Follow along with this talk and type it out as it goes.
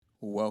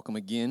Welcome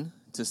again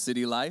to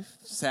City Life.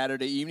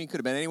 Saturday evening, could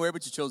have been anywhere,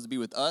 but you chose to be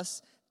with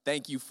us.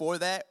 Thank you for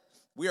that.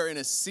 We are in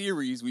a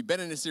series, we've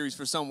been in a series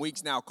for some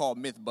weeks now called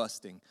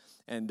Mythbusting.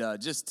 And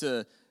just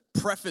to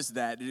preface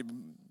that,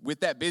 with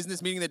that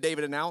business meeting that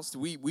David announced,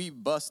 we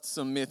bust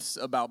some myths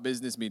about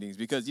business meetings.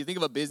 Because you think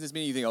of a business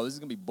meeting, you think, oh, this is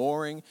going to be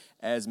boring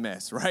as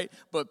mess, right?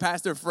 But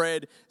Pastor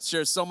Fred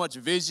shares so much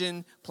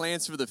vision,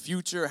 plans for the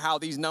future, how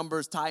these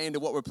numbers tie into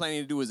what we're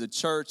planning to do as a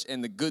church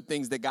and the good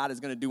things that God is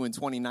going to do in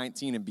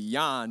 2019 and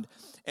beyond.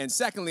 And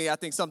secondly, I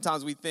think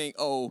sometimes we think,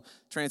 oh,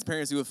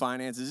 transparency with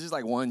finances is just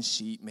like one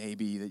sheet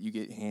maybe that you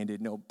get handed.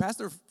 No,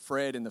 Pastor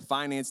Fred and the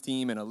finance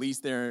team and Elise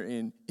there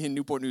in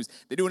Newport News,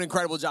 they do an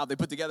incredible job. They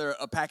put together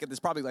a packet that's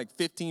probably like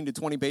 15 to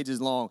 20 pages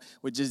long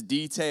with just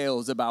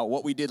details about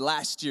what we did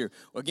last year.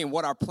 Again,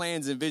 what our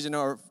plans and vision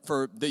are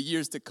for the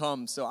years to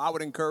come. So I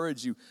would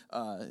encourage you,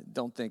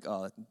 don't think,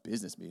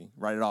 business meeting,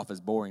 write it off as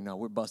boring. No,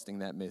 we're busting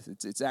that myth.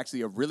 It's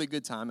actually a really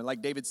good time. And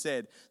like David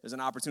said, there's an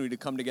opportunity to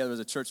come together as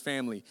a church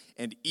family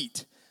and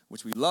eat,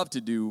 which we love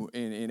to do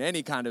in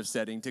any kind of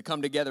setting, to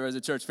come together as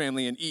a church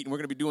family and eat. And we're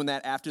going to be doing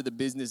that after the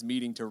business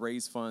meeting to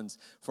raise funds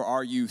for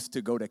our youth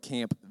to go to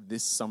camp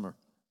this summer.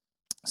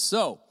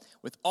 So,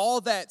 with all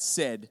that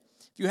said,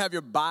 if you have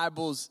your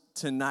Bibles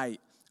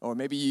tonight, or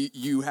maybe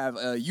you have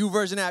a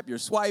YouVersion app you're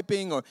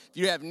swiping, or if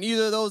you have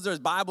neither of those, there's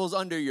Bibles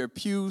under your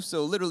pew,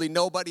 so literally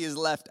nobody is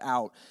left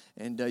out.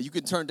 And you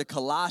can turn to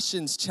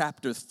Colossians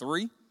chapter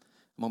 3. I'm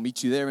going to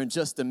meet you there in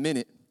just a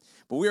minute.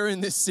 But we're in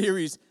this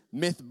series,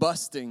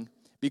 Mythbusting,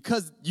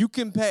 because you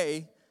can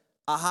pay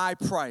a high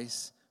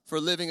price for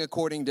living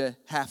according to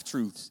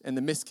half-truths and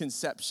the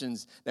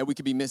misconceptions that we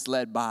could be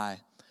misled by.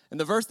 And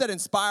the verse that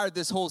inspired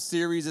this whole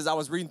series as I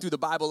was reading through the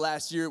Bible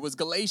last year, it was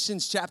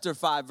Galatians chapter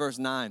 5, verse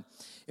 9,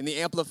 in the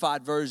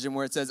Amplified Version,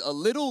 where it says, a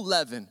little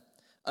leaven,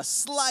 a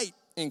slight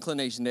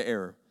inclination to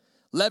error,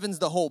 leavens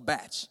the whole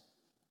batch.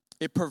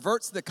 It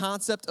perverts the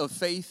concept of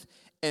faith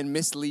and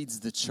misleads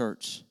the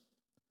church.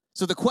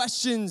 So the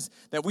questions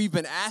that we've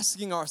been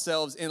asking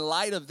ourselves in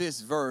light of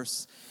this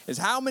verse is,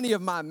 how many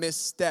of my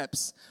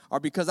missteps are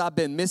because I've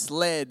been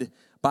misled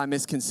by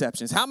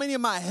misconceptions? How many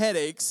of my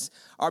headaches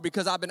are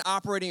because I've been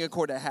operating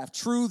according to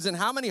half-truths? And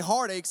how many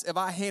heartaches have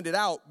I handed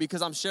out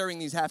because I'm sharing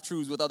these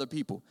half-truths with other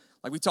people?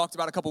 Like we talked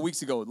about a couple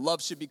weeks ago,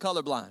 love should be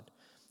colorblind.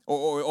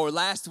 Or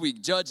last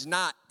week, judge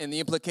not, and the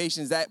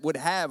implications that would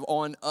have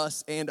on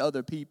us and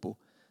other people.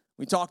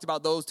 We talked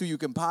about those two. You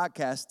can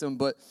podcast them,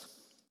 but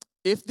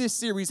if this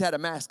series had a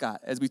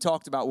mascot, as we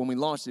talked about when we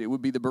launched it, it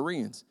would be the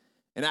Bereans.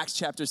 In Acts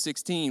chapter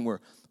 16, where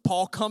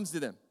Paul comes to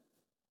them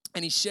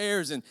and he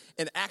shares, and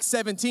Acts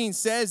 17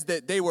 says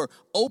that they were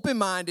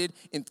open-minded,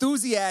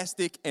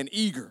 enthusiastic, and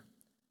eager.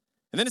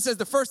 And then it says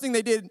the first thing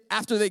they did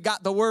after they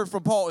got the word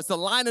from Paul is to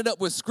line it up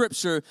with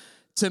Scripture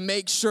to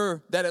make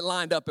sure that it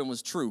lined up and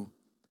was true.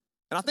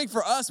 And I think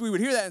for us, we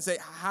would hear that and say,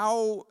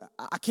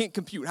 I can't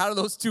compute. How do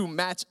those two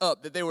match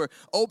up? That they were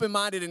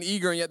open-minded and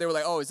eager, and yet they were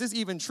like, oh, is this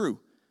even true?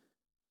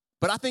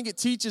 But I think it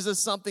teaches us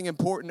something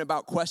important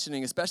about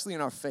questioning, especially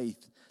in our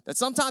faith, that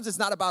sometimes it's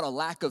not about a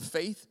lack of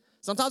faith.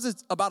 Sometimes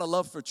it's about a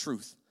love for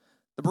truth.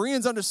 The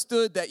Bereans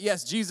understood that,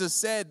 yes, Jesus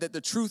said that the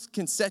truth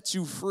can set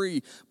you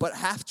free, but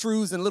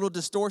half-truths and little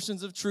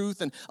distortions of truth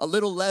and a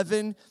little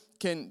leaven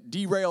can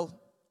derail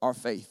our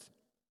faith,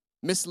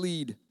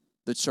 mislead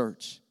the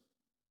church.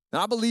 And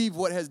I believe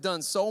what has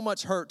done so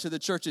much hurt to the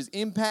church's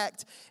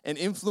impact and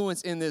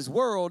influence in this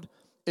world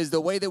is the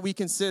way that we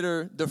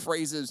consider the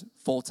phrases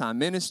full-time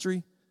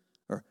ministry,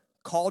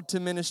 called to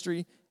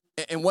ministry,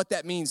 and what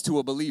that means to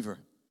a believer.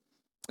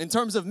 In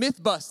terms of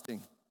myth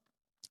busting,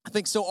 I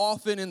think so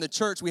often in the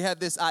church we have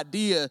this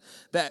idea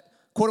that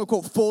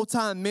quote-unquote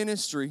full-time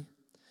ministry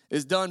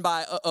is done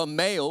by a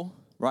male,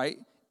 right,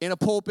 in a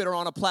pulpit or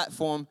on a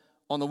platform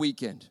on the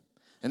weekend.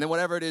 And then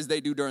whatever it is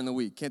they do during the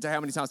week. Can't tell how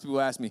many times people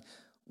ask me,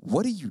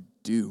 what do you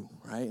do,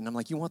 right? And I'm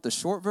like, you want the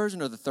short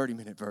version or the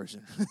 30-minute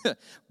version?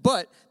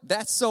 But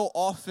that's so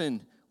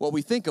often what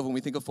we think of when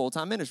we think of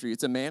full-time ministry.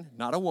 It's a man,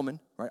 not a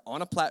woman, right,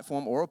 on a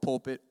platform or a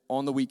pulpit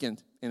on the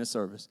weekend in a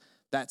service.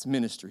 That's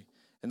ministry.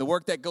 And the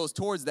work that goes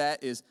towards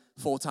that is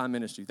full-time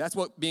ministry. That's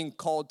what being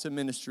called to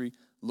ministry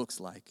looks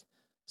like.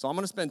 So I'm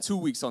going to spend 2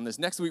 weeks on this.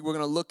 Next week, we're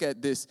going to look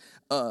at this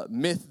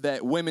myth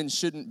that women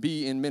shouldn't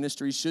be in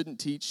ministry, shouldn't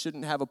teach,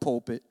 shouldn't have a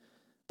pulpit.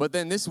 But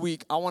then this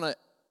week, I want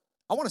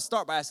to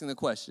start by asking the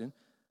question,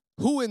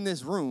 who in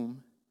this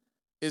room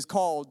is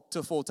called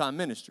to full-time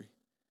ministry?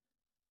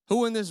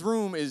 Who in this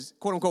room is,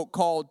 quote-unquote,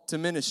 called to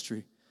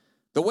ministry?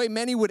 The way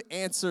many would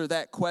answer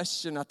that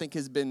question, I think,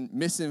 has been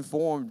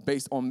misinformed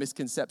based on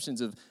misconceptions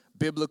of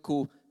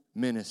biblical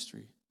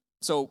ministry.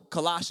 So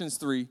Colossians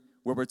 3,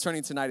 where we're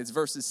turning tonight, it's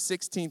verses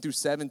 16 through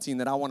 17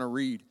 that I want to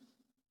read.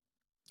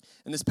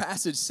 And this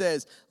passage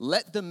says,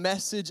 let the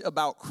message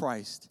about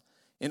Christ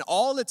in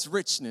all its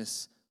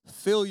richness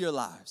fill your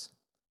lives.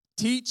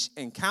 Teach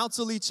and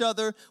counsel each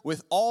other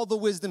with all the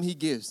wisdom he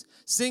gives.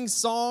 Sing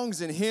songs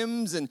and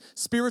hymns and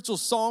spiritual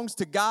songs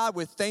to God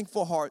with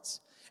thankful hearts.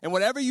 And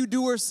whatever you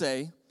do or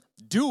say,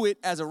 do it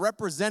as a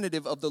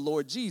representative of the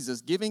Lord Jesus,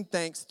 giving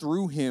thanks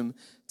through him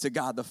to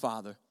God the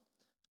Father.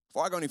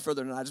 Before I go any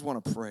further tonight, I just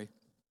want to pray.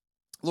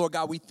 Lord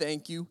God, we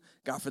thank you,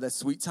 God, for that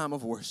sweet time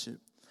of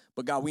worship.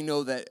 But God, we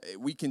know that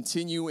we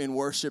continue in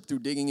worship through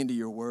digging into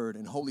your word.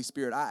 And Holy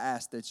Spirit, I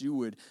ask that you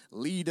would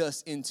lead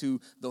us into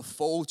the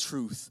full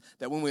truth,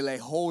 that when we lay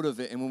hold of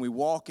it and when we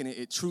walk in it,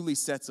 it truly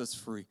sets us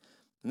free.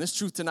 And this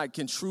truth tonight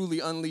can truly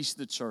unleash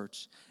the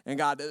church. And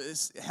God,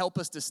 help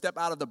us to step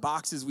out of the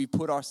boxes we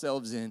put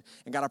ourselves in.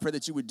 And God, I pray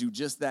that you would do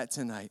just that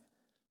tonight.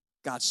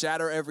 God,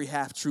 shatter every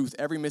half-truth,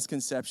 every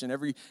misconception,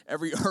 every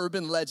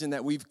urban legend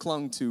that we've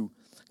clung to.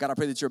 God, I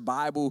pray that your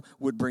Bible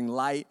would bring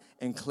light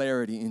and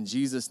clarity in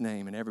Jesus'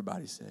 name. And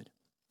everybody said,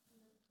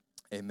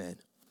 amen.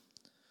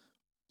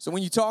 So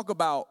when you talk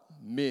about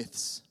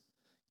myths,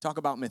 talk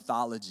about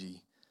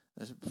mythology,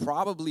 there's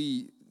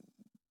probably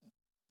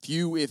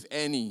few, if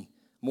any,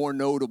 more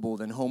notable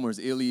than Homer's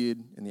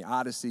Iliad and the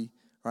Odyssey,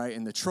 right?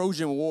 And the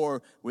Trojan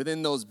War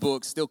within those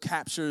books still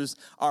captures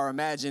our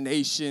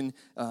imagination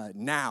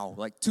now.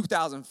 Like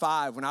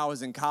 2005, when I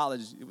was in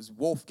college, it was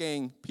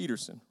Wolfgang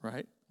Peterson,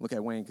 right? Look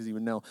at Wayne because he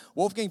would know.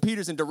 Wolfgang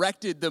Peterson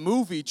directed the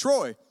movie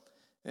Troy.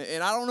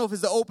 And I don't know if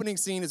it's the opening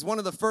scene. It's one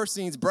of the first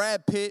scenes.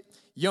 Brad Pitt,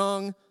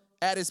 young,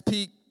 at his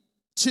peak,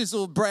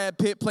 chiseled Brad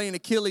Pitt playing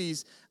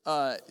Achilles,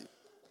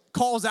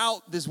 calls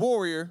out this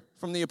warrior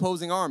from the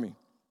opposing army.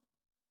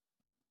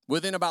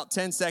 Within about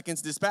 10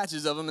 seconds,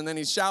 dispatches of him, and then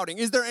he's shouting,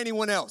 is there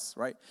anyone else,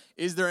 right?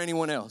 Is there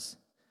anyone else?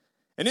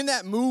 And in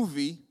that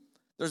movie,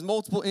 there's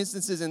multiple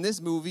instances in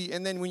this movie,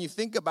 and then when you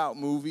think about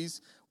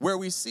movies where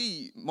we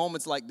see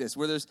moments like this,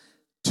 where there's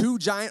two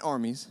giant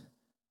armies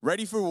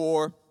ready for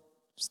war,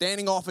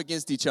 standing off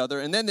against each other,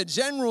 and then the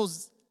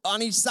generals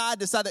on each side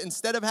decide that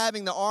instead of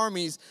having the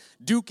armies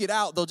duke it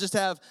out, they'll just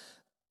have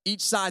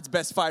each side's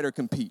best fighter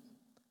compete.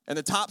 And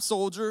the top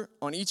soldier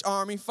on each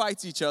army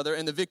fights each other,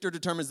 and the victor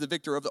determines the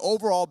victor of the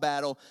overall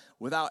battle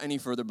without any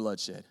further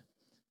bloodshed.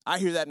 I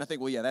hear that and I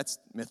think, well, yeah, that's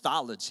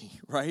mythology,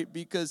 right?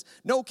 Because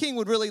no king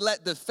would really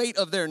let the fate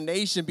of their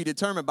nation be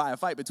determined by a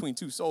fight between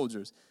two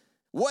soldiers.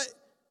 What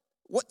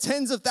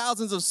tens of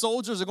thousands of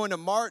soldiers are going to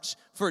march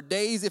for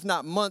days, if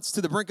not months,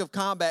 to the brink of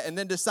combat and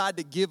then decide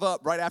to give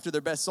up right after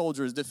their best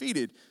soldier is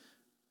defeated,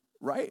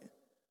 right?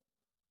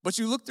 But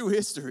you look through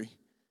history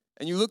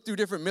and you look through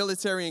different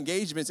military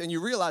engagements and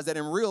you realize that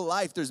in real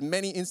life, there's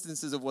many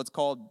instances of what's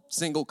called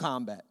single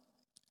combat,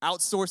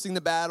 outsourcing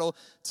the battle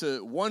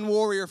to one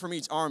warrior from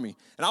each army.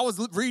 And I was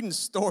reading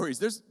stories.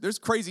 There's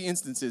crazy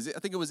instances. I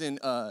think it was in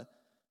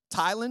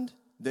Thailand.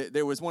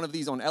 There was one of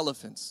these on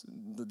elephants.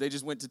 They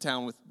just went to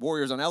town with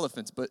warriors on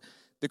elephants. But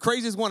the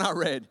craziest one I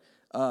read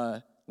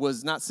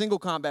was not single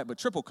combat, but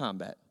triple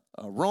combat.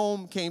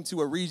 Rome came to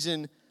a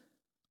region,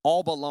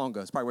 Alba Longa.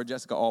 It's probably where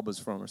Jessica Alba's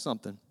from or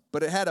something.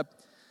 But it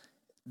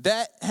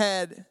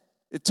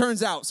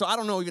turns out, so I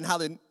don't know even how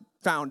they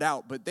found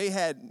out, but they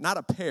had not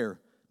a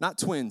pair, not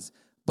twins,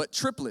 but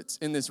triplets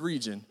in this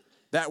region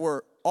that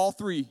were all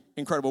three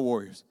incredible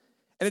warriors.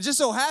 And it just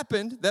so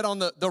happened that on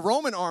the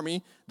Roman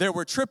army, there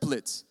were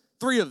triplets.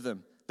 3 of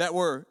them that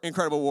were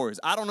incredible warriors.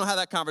 I don't know how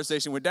that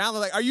conversation went down.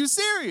 They're like, are you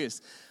serious?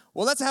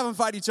 Well, let's have them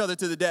fight each other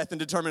to the death and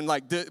determine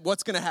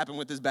what's going to happen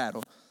with this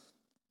battle,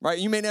 right?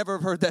 You may never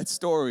have heard that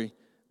story,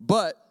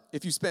 but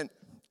if you spent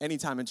any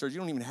time in church, you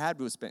don't even have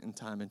to have spent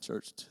time in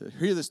church to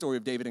hear the story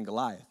of David and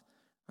Goliath,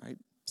 right?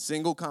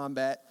 Single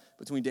combat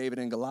between David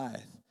and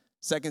Goliath.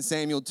 2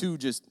 Samuel 2,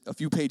 just a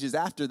few pages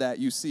after that,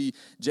 you see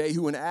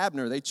Jehu and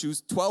Abner. They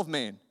choose 12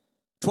 men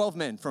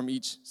from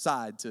each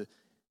side to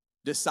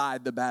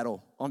decide the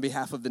battle on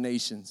behalf of the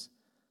nations.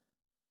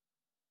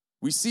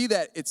 We see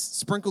that it's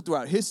sprinkled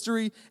throughout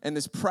history, and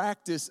this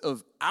practice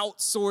of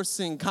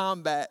outsourcing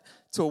combat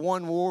to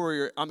one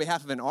warrior on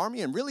behalf of an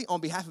army and really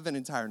on behalf of an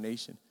entire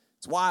nation.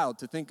 It's wild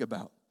to think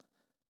about.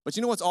 But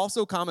you know what's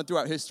also common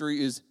throughout history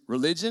is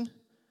religion,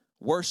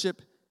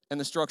 worship, and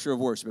the structure of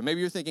worship. And maybe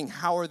you're thinking,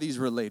 how are these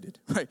related?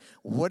 Right?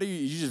 What are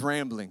you're just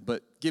rambling,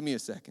 but give me a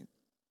second.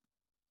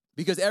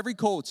 Because every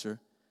culture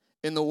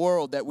in the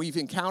world that we've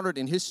encountered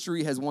in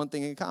history has one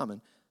thing in common.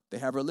 They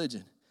have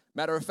religion.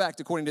 Matter of fact,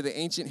 according to the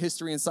Ancient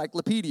History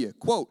Encyclopedia,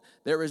 quote,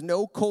 there is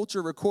no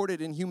culture recorded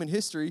in human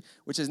history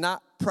which has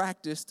not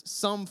practiced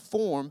some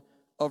form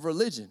of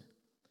religion.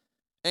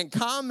 And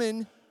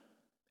common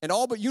and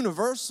all but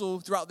universal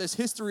throughout this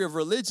history of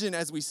religion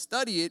as we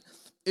study it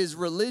is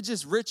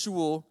religious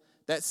ritual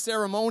that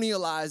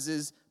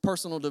ceremonializes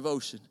personal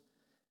devotion.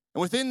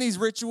 And within these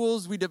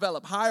rituals, we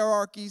develop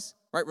hierarchies,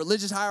 right?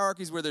 Religious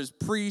hierarchies where there's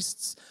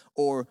priests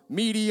or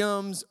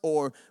mediums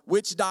or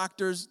witch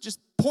doctors, just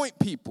point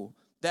people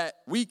that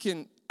we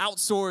can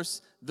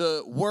outsource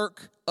the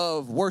work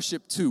of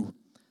worship to.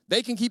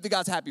 They can keep the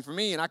gods happy for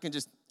me, and I can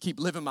just keep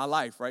living my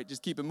life, right?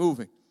 Just keep it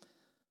moving.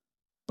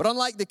 But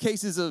unlike the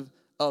cases of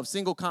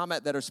single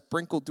combat that are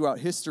sprinkled throughout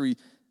history,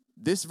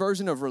 this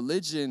version of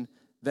religion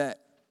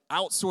that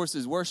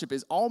outsources worship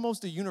is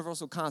almost a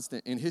universal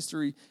constant in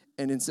history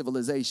and in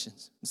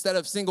civilizations. Instead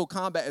of single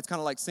combat, it's kind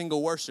of like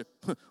single worship,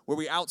 where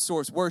we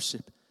outsource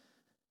worship.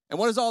 And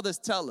what does all this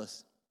tell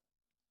us?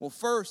 Well,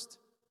 first,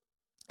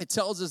 it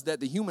tells us that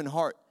the human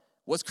heart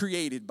was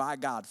created by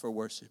God for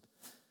worship.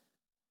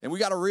 And we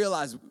got to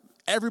realize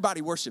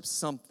everybody worships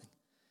something.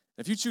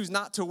 If you choose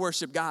not to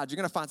worship God, you're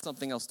going to find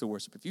something else to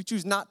worship. If you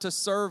choose not to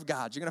serve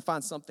God, you're going to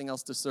find something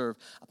else to serve.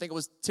 I think it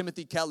was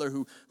Timothy Keller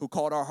who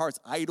called our hearts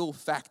idol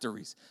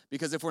factories.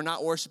 Because if we're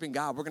not worshiping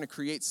God, we're going to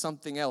create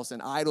something else,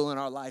 an idol in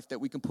our life that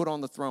we can put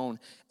on the throne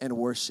and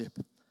worship.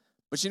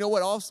 But you know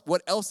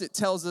what else it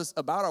tells us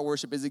about our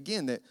worship is,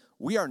 again, that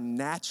we are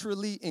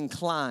naturally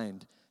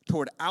inclined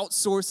toward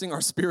outsourcing our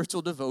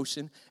spiritual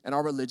devotion and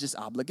our religious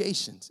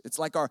obligations. It's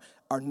like our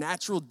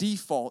natural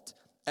default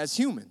as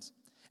humans.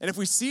 And if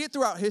we see it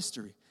throughout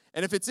history,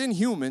 and if it's in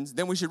humans,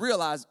 then we should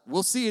realize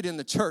we'll see it in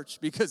the church,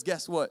 because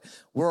guess what?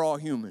 We're all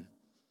human.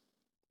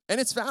 And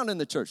it's found in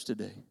the church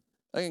today.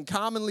 And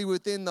commonly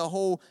within the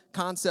whole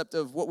concept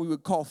of what we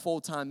would call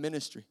full-time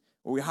ministry,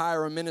 where we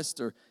hire a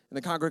minister and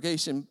the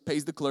congregation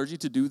pays the clergy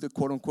to do the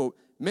quote-unquote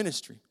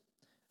ministry.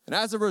 And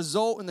as a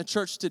result, in the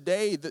church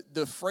today,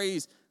 the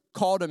phrase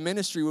call to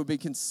ministry would be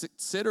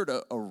considered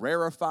a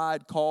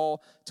rarefied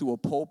call to a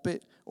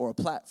pulpit or a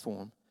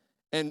platform.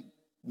 And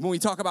when we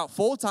talk about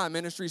full-time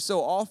ministry,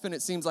 so often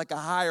it seems like a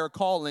higher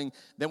calling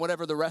than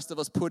whatever the rest of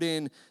us put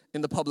in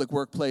the public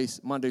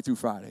workplace Monday through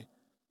Friday.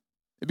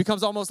 It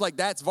becomes almost like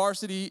that's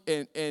varsity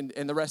and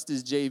the rest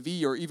is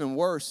JV, or even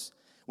worse.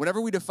 Whenever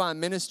we define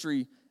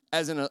ministry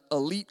as an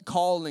elite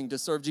calling to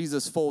serve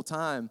Jesus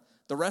full-time,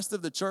 the rest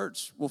of the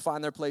church will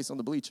find their place on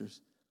the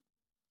bleachers.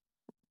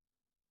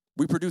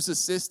 We produce a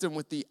system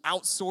with the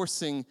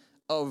outsourcing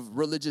of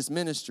religious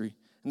ministry.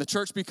 And the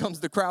church becomes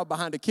the crowd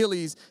behind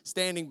Achilles,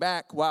 standing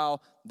back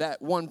while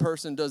that one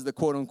person does the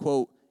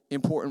quote-unquote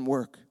important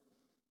work.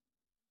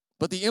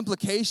 But the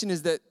implication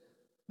is that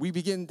we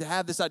begin to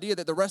have this idea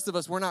that the rest of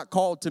us, we're not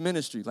called to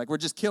ministry. Like, we're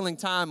just killing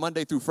time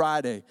Monday through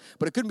Friday.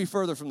 But it couldn't be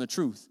further from the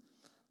truth.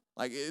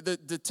 Like,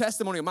 the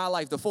testimony of my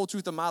life, the full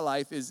truth of my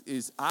life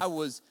is I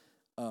was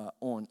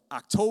on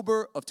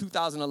October of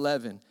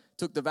 2011,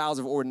 took the vows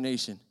of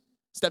ordination,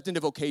 stepped into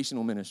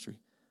vocational ministry.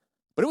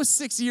 But it was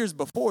 6 years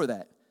before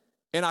that,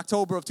 in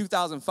October of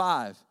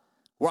 2005,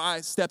 where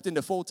I stepped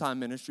into full-time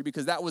ministry,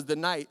 because that was the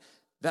night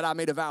that I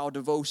made a vow of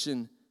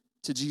devotion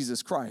to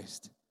Jesus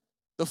Christ.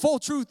 The full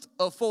truth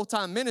of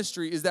full-time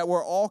ministry is that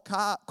we're all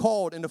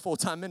called into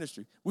full-time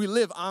ministry. We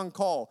live on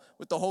call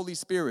with the Holy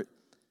Spirit.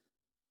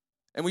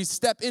 And we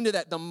step into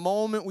that the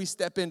moment we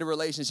step into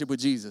relationship with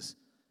Jesus.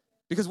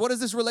 Because what does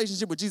this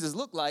relationship with Jesus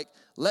look like?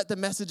 Let the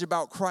message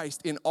about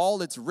Christ in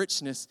all its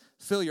richness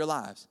fill your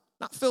lives.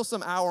 Not fill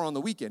some hour on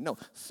the weekend. No,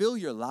 fill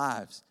your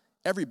lives.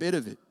 Every bit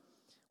of it.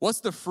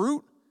 What's the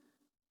fruit?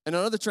 And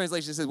another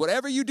translation says,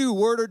 whatever you do,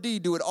 word or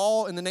deed, do it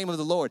all in the name of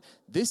the Lord.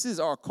 This is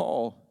our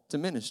call to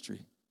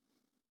ministry.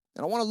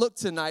 And I want to look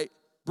tonight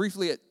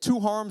briefly at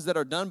two harms that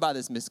are done by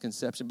this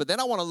misconception. But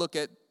then I want to look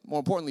at, more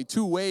importantly,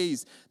 two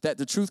ways that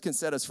the truth can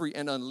set us free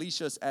and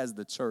unleash us as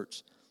the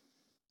church.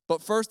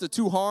 But first, the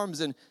two harms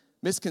and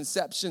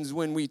misconceptions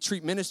when we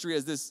treat ministry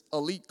as this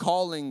elite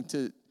calling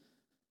to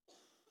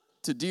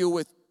deal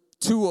with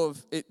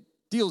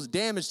deals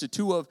damage to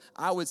two of,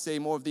 I would say,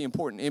 more of the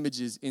important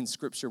images in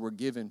Scripture were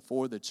given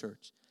for the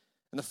church.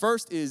 And the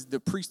first is the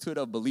priesthood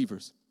of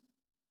believers.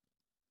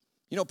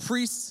 You know,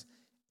 priests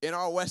in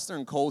our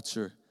Western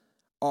culture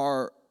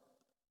are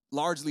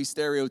largely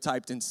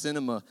stereotyped in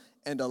cinema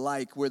and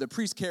alike, where the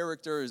priest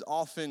character is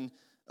often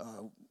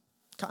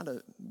kind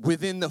of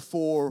within the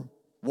four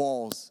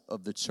walls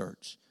of the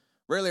church.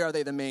 Rarely are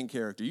they the main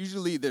character.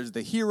 Usually there's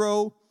the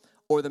hero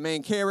or the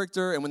main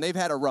character, and when they've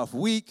had a rough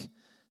week,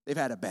 they've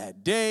had a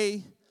bad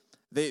day,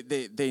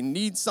 they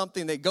need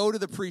something, they go to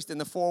the priest in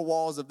the four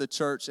walls of the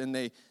church, and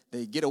they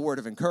get a word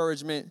of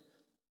encouragement,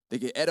 they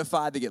get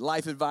edified, they get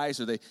life advice,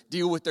 or they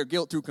deal with their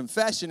guilt through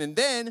confession, and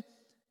then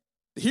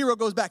the hero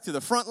goes back to the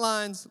front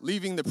lines,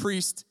 leaving the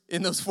priest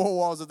in those four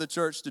walls of the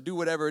church to do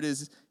whatever it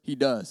is he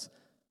does.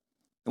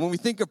 And when we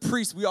think of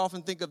priests, we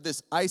often think of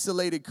this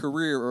isolated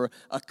career or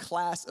a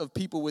class of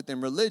people within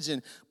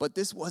religion, but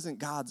this wasn't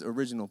God's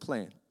original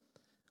plan.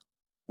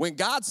 When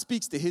God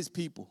speaks to his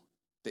people,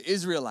 the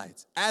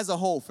Israelites, as a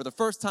whole, for the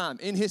first time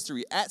in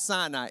history, at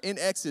Sinai, in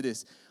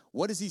Exodus,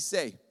 what does he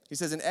say? He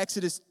says in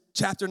Exodus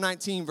chapter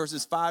 19,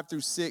 verses 5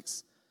 through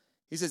 6,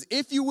 he says,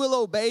 if you will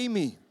obey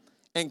me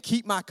and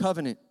keep my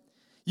covenant,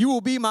 you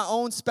will be my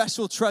own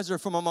special treasure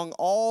from among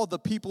all the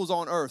peoples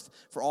on earth,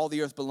 for all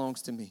the earth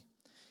belongs to me.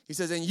 He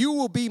says, and you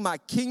will be my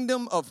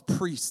kingdom of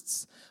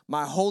priests,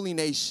 my holy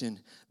nation.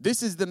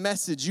 This is the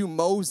message you,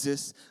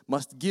 Moses,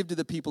 must give to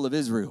the people of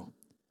Israel.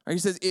 He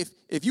says,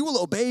 if you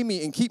will obey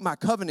me and keep my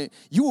covenant,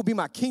 you will be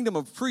my kingdom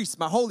of priests,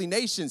 my holy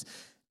nations.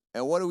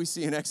 And what do we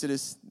see in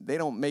Exodus? They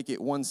don't make it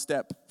one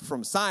step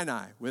from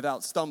Sinai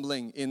without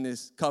stumbling in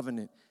this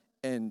covenant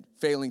and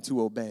failing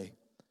to obey.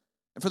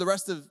 And for the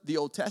rest of the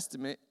Old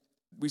Testament,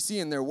 we see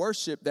in their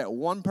worship that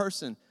one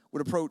person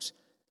would approach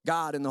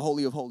God in the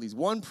Holy of Holies.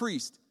 One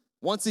priest,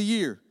 once a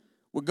year,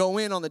 would go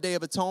in on the Day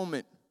of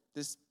Atonement,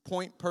 this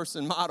point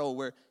person model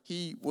where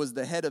he was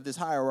the head of this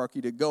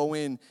hierarchy to go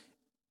in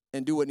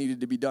and do what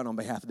needed to be done on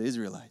behalf of the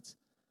Israelites.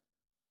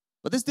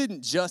 But this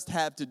didn't just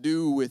have to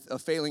do with a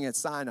failing at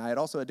Sinai. It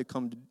also had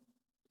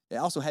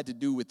to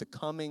do with the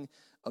coming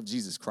of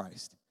Jesus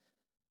Christ.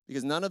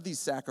 Because none of these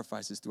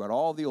sacrifices throughout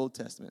all the Old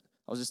Testament,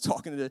 I was just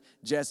talking to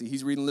Jesse.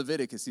 He's reading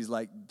Leviticus. He's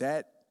like,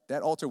 that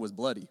altar was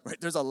bloody, right?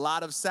 There's a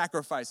lot of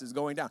sacrifices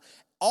going down.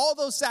 All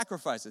those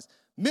sacrifices,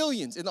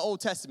 millions in the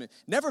Old Testament,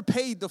 never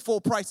paid the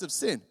full price of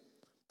sin.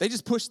 They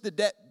just pushed the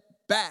debt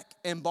back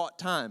and bought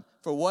time.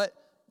 For what?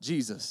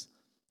 Jesus.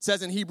 It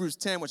says in Hebrews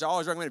 10, which I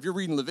always recommend, if you're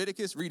reading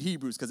Leviticus, read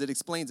Hebrews because it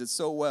explains it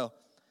so well.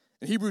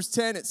 In Hebrews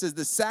 10, it says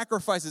the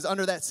sacrifices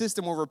under that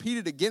system were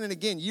repeated again and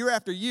again, year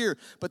after year,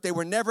 but they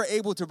were never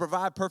able to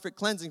provide perfect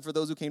cleansing for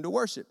those who came to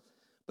worship.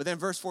 But then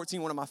verse 14,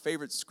 one of my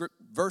favorite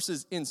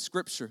verses in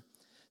Scripture,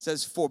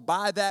 says, for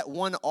by that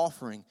one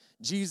offering,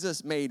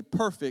 Jesus made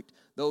perfect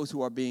those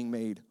who are being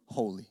made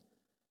holy.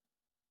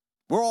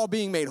 We're all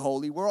being made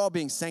holy. We're all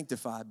being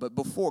sanctified. But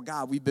before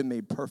God, we've been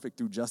made perfect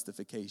through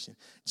justification.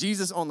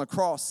 Jesus on the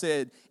cross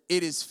said,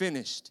 it is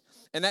finished.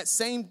 And that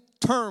same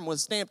term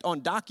was stamped on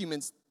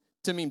documents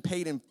to mean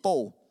paid in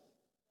full.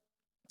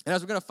 And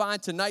as we're going to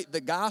find tonight,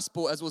 the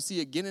gospel, as we'll see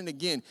again and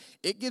again,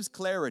 it gives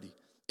clarity.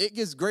 It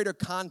gives greater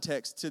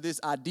context to this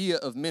idea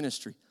of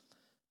ministry.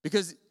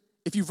 Because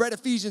if you've read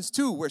Ephesians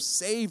 2, we're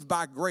saved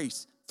by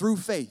grace through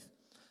faith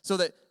so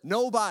that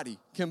nobody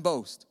can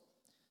boast.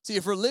 See,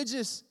 if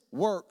religious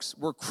works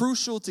were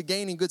crucial to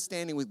gaining good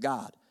standing with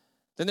God,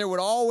 then there would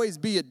always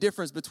be a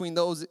difference between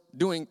those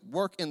doing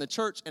work in the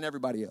church and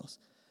everybody else.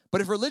 But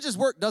if religious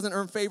work doesn't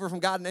earn favor from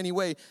God in any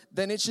way,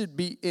 then it should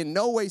be in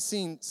no way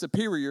seen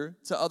superior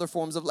to other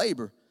forms of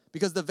labor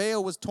because the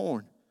veil was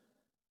torn.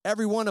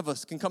 Every one of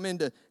us can come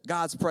into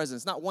God's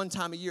presence, not one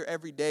time a year,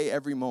 every day,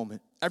 every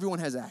moment. Everyone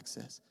has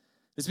access.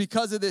 It's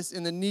because of this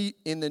in the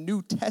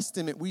New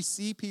Testament, we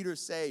see Peter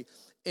say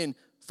in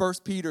 1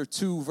 Peter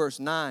 2, verse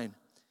 9,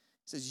 he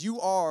says,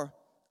 you are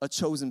a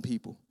chosen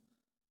people.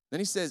 Then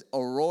he says, a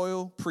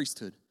royal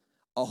priesthood,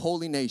 a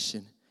holy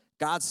nation,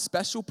 God's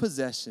special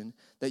possession,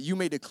 that you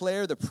may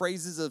declare the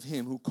praises of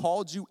him who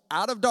called you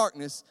out of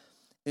darkness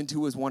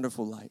into his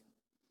wonderful light.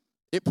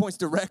 It points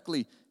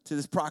directly to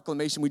this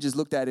proclamation we just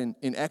looked at in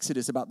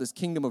Exodus about this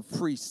kingdom of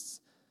priests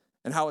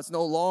and how it's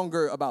no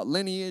longer about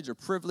lineage or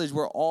privilege.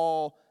 We're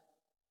all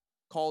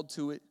called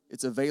to it.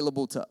 It's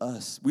available to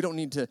us. We don't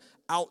need to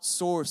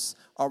outsource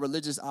our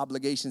religious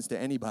obligations to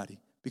anybody.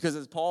 Because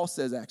as Paul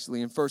says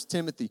actually in 1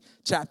 Timothy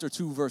chapter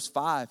 2, verse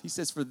 5, he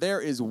says, for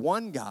there is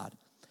one God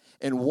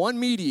and one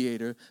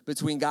mediator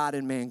between God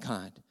and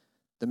mankind,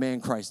 the man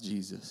Christ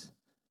Jesus.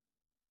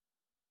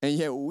 And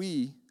yet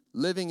we,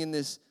 living in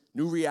this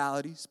new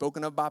reality,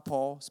 spoken of by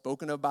Paul,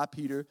 spoken of by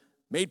Peter,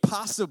 made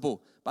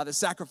possible by the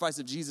sacrifice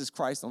of Jesus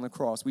Christ on the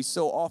cross, we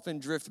so often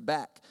drift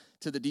back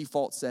to the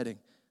default setting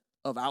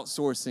of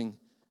outsourcing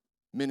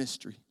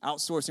ministry,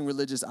 outsourcing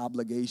religious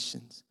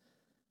obligations.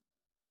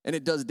 And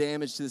it does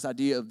damage to this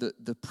idea of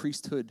the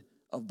priesthood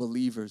of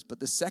believers. But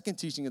the second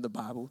teaching of the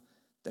Bible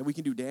that we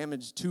can do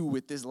damage to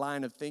with this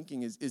line of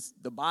thinking is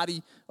the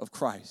body of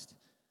Christ,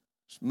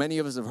 which many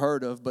of us have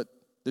heard of, but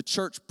the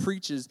church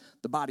preaches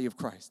the body of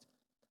Christ.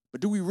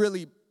 But do we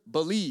really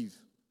believe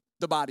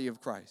the body of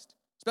Christ,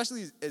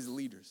 especially as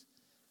leaders?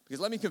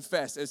 Because let me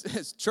confess,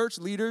 as church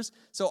leaders,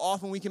 so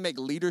often we can make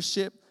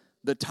leadership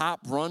the top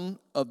rung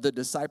of the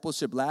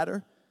discipleship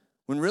ladder,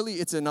 when really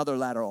it's another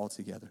ladder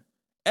altogether.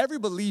 Every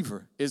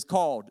believer is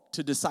called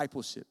to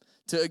discipleship,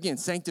 to, again,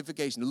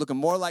 sanctification, to looking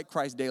more like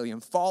Christ daily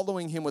and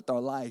following him with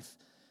our life.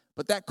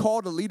 But that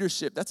call to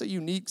leadership, that's a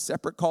unique,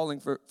 separate calling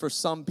for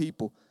some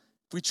people.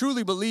 If we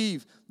truly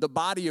believe the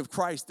body of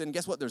Christ, then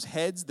guess what? There's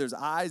heads, there's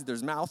eyes,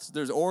 there's mouths,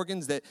 there's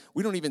organs that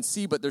we don't even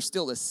see, but they're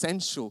still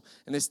essential,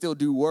 and they still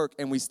do work,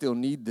 and we still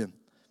need them.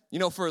 You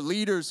know, for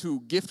leaders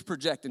who gift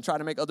project and try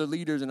to make other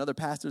leaders and other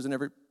pastors and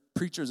every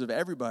preachers of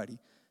everybody,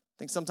 I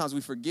think sometimes we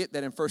forget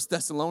that in 1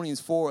 Thessalonians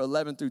 4,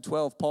 11 through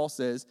 12, Paul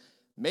says,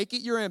 make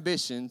it your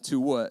ambition to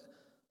what?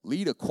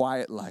 Lead a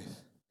quiet life.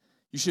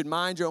 You should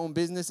mind your own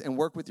business and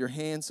work with your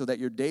hands so that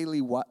your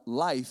daily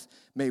life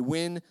may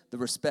win the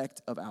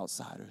respect of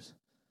outsiders.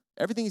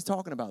 Everything he's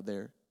talking about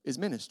there is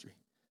ministry.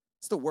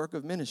 It's the work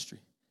of ministry.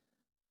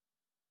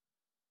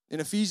 In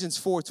Ephesians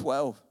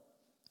 4:12,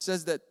 it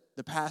says that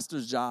the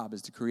pastor's job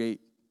is to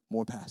create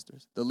more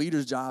pastors. The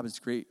leader's job is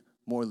to create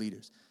more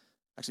leaders.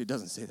 Actually, it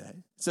doesn't say that.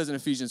 It says in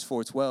Ephesians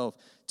 4:12,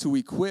 to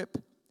equip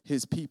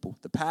his people.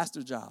 The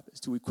pastor's job is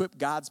to equip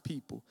God's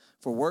people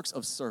for works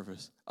of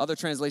service. Other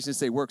translations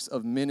say works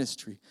of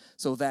ministry,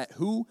 so that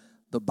who?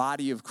 The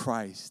body of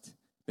Christ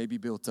may be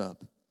built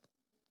up.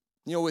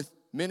 You know, with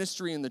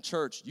ministry in the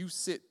church, you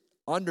sit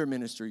under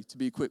ministry to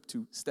be equipped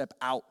to step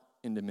out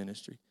into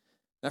ministry.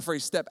 That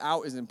phrase, step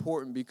out, is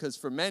important because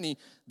for many,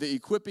 the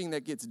equipping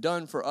that gets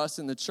done for us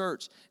in the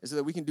church is so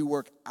that we can do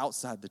work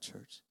outside the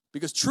church.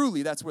 Because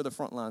truly, that's where the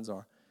front lines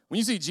are. When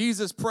you see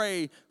Jesus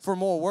pray for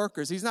more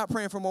workers, he's not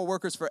praying for more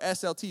workers for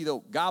SLT, though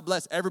God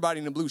bless everybody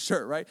in the blue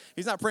shirt, right?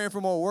 He's not praying for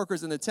more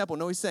workers in the temple.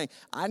 No, he's saying,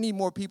 I need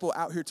more people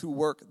out here to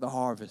work the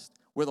harvest,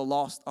 where the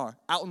lost are,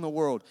 out in the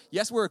world.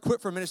 Yes, we're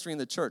equipped for ministry in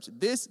the church.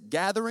 This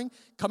gathering,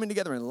 coming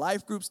together in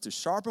life groups to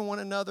sharpen one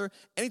another,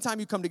 anytime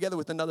you come together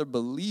with another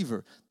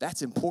believer,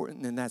 that's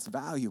important and that's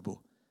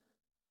valuable.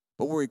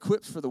 But we're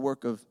equipped for the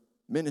work of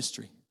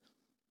ministry.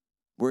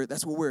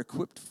 That's what we're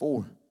equipped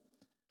for.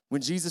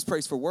 When Jesus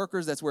prays for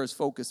workers, that's where his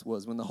focus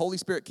was. When the Holy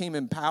Spirit came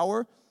in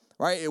power,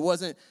 right? It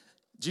wasn't,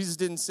 Jesus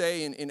didn't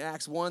say in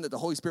Acts 1 that the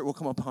Holy Spirit will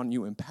come upon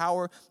you in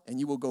power and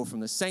you will go from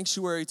the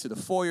sanctuary to the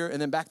foyer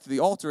and then back to the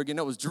altar again.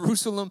 That was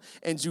Jerusalem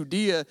and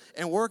Judea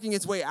and working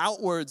its way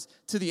outwards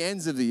to the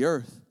ends of the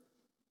earth.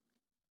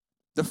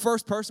 The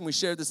first person, we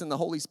shared this in the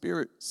Holy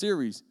Spirit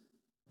series,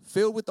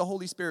 filled with the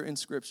Holy Spirit in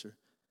Scripture,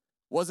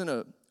 wasn't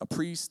a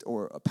priest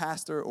or a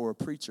pastor or a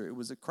preacher. It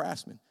was a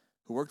craftsman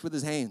who worked with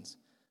his hands,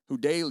 who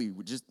daily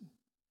would just,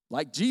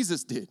 like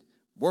Jesus did,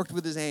 worked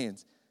with his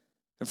hands.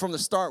 And from the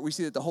start, we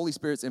see that the Holy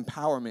Spirit's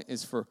empowerment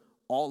is for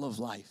all of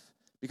life,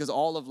 because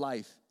all of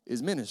life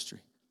is ministry.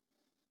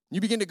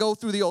 You begin to go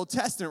through the Old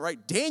Testament, right?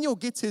 Daniel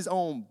gets his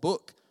own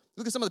book.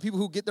 Look at some of the people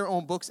who get their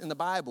own books in the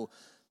Bible.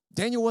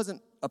 Daniel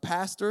wasn't a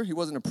pastor. He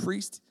wasn't a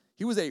priest.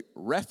 He was a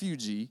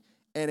refugee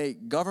and a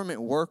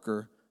government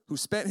worker who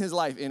spent his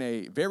life in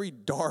a very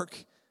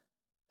dark,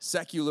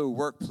 secular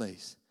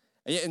workplace.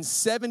 And yet in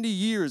 70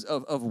 years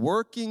of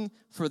working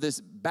for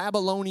this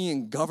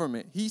Babylonian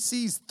government, he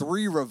sees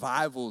 3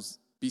 revivals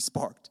be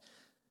sparked.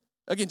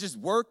 Again, just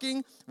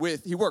working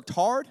with, he worked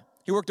hard.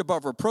 He worked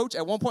above reproach.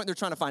 At one point, they're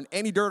trying to find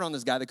any dirt on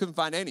this guy. They couldn't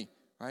find any,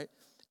 right?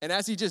 And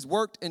as he just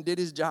worked and did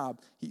his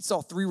job, he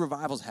saw 3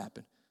 revivals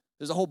happen.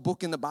 There's a whole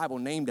book in the Bible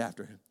named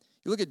after him.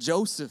 You look at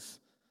Joseph,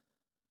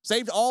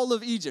 saved all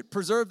of Egypt,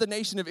 preserved the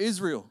nation of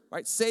Israel,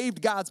 right?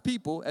 Saved God's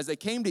people as they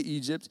came to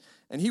Egypt.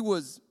 And he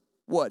was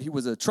what? He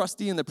was a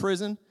trustee in the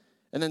prison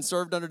and then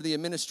served under the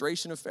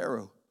administration of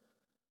Pharaoh.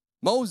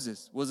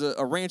 Moses was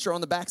a rancher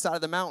on the backside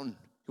of the mountain.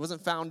 He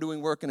wasn't found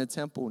doing work in a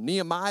temple.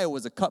 Nehemiah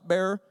was a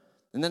cupbearer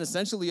and then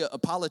essentially a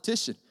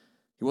politician.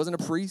 He wasn't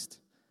a priest.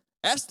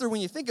 Esther, when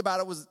you think about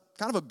it, was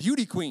kind of a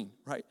beauty queen,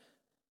 right?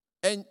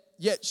 And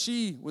yet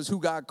she was who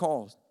God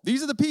calls.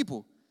 These are the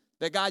people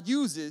that God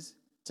uses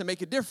to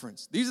make a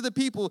difference. These are the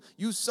people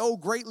used so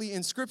greatly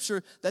in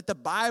Scripture that the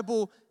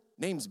Bible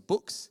names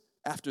books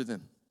after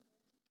them.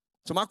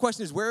 So my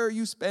question is, where are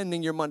you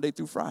spending your Monday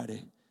through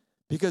Friday?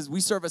 Because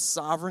we serve a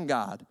sovereign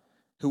God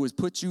who has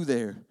put you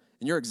there,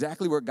 and you're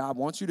exactly where God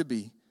wants you to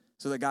be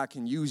so that God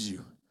can use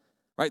you,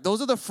 right?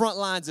 Those are the front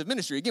lines of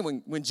ministry.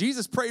 Again, when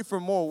Jesus prayed for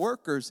more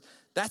workers,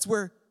 that's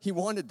where he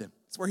wanted them.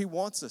 That's where he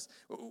wants us.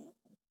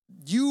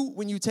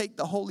 When you take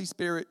the Holy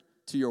Spirit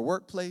to your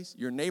workplace,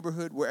 your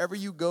neighborhood, wherever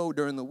you go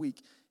during the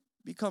week,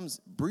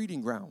 becomes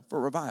breeding ground for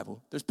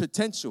revival. There's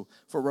potential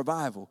for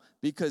revival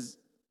because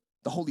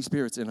the Holy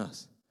Spirit's in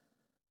us.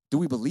 Do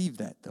we believe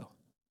that, though?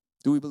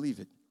 Do we believe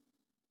it?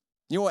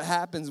 You know what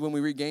happens when we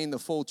regain the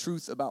full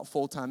truth about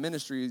full-time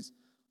ministries?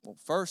 Well,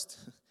 first,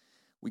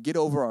 we get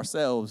over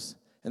ourselves.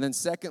 And then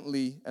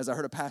secondly, as I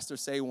heard a pastor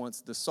say once,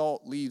 the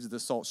salt leaves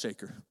the salt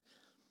shaker.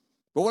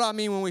 But what I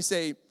mean when we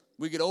say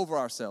we get over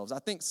ourselves, I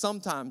think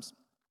sometimes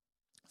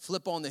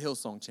flip on the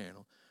Hillsong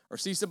channel or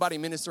see somebody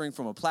ministering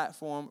from a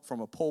platform, from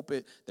a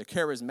pulpit, they're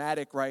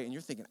charismatic, right? And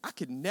you're thinking, I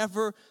could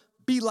never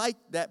be like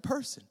that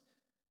person.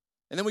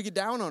 And then we get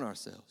down on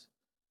ourselves.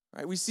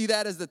 Right? We see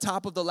that as the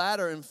top of the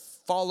ladder and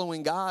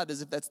following God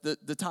as if that's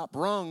the top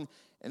rung,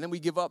 and then we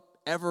give up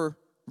ever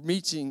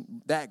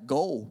reaching that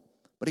goal.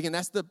 But again,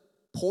 that's the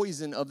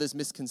poison of this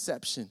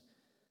misconception,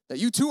 that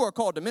you too are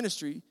called to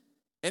ministry,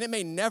 and it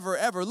may never,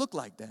 ever look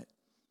like that.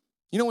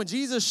 You know, when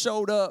Jesus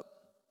showed up,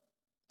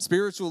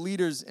 spiritual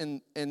leaders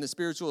and the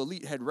spiritual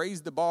elite had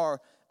raised the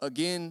bar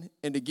again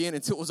and again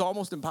until it was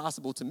almost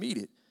impossible to meet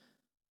it.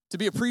 To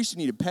be a priest, you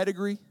needed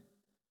pedigree.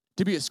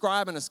 To be a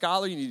scribe and a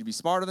scholar, you need to be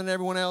smarter than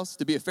everyone else.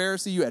 To be a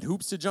Pharisee, you had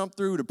hoops to jump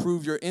through to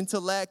prove your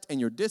intellect and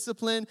your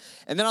discipline.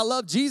 And then I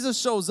love Jesus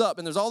shows up,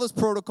 and there's all this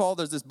protocol.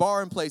 There's this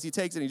bar in place. He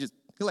takes it, and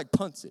he like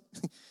punts it.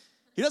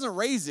 He doesn't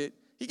raise it.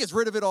 He gets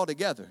rid of it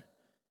altogether.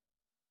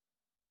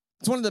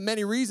 It's one of the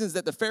many reasons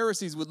that the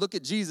Pharisees would look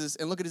at Jesus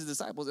and look at his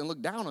disciples and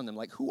look down on them.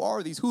 Like, who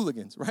are these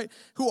hooligans, right?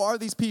 Who are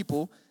these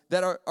people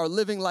that are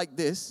living like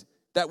this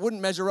that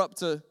wouldn't measure up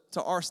to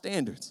our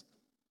standards,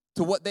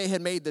 to what they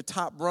had made the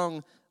top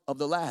rung of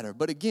the ladder?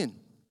 But again,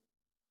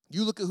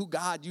 you look at who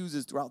God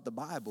uses throughout the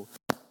Bible.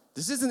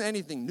 This isn't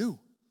anything new,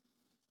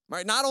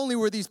 right? Not only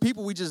were these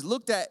people we just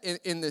looked at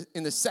in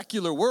the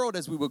secular world,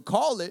 as we would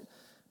call it,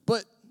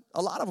 but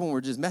a lot of them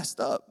were just messed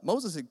up.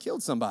 Moses had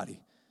killed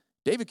somebody.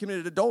 David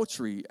committed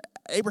adultery.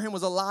 Abraham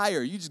was a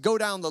liar. You just go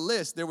down the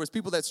list. There was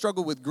people that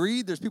struggled with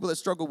greed. There's people that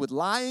struggled with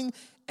lying,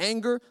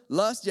 anger,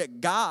 lust,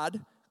 yet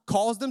God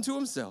calls them to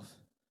himself,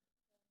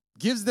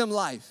 gives them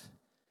life,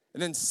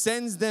 and then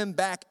sends them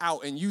back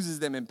out and uses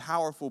them in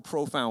powerful,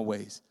 profound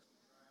ways.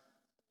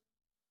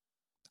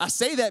 I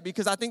say that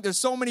because I think there's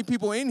so many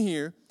people in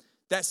here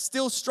that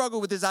still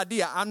struggle with this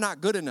idea, I'm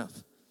not good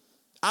enough.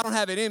 I don't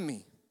have it in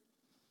me.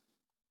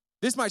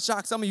 This might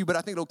shock some of you, but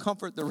I think it'll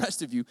comfort the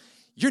rest of you.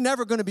 You're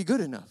never going to be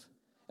good enough.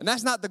 And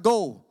that's not the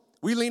goal.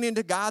 We lean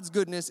into God's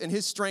goodness, and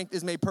his strength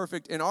is made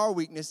perfect in our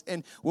weakness.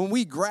 And when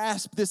we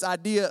grasp this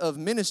idea of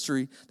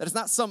ministry, that it's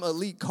not some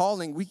elite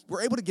calling,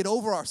 we're able to get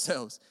over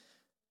ourselves.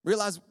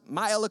 Realize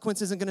my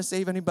eloquence isn't going to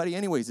save anybody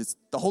anyways. It's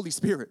the Holy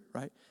Spirit,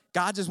 right?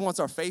 God just wants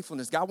our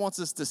faithfulness. God wants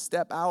us to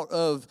step out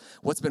of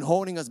what's been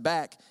holding us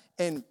back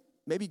and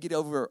maybe get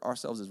over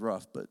ourselves is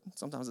rough, but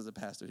sometimes as a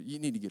pastor, you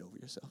need to get over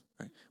yourself,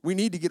 right? We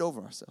need to get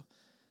over ourselves.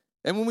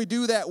 And when we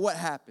do that, what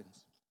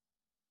happens?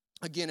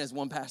 Again, as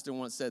one pastor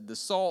once said, the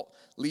salt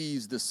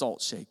leaves the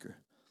salt shaker.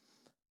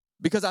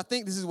 Because I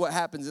think this is what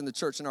happens in the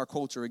church and our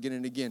culture again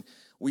and again.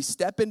 We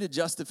step into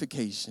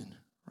justification,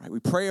 right? We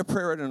pray a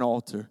prayer at an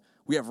altar.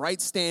 We have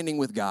right standing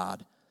with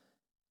God,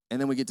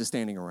 and then we get to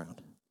standing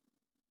around.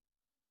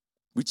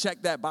 We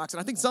check that box, and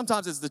I think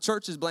sometimes it's the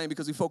church's blame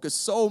because we focus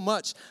so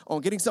much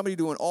on getting somebody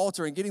to an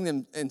altar and getting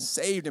them and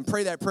saved and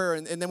pray that prayer,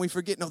 and then we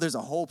forget, no, there's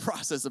a whole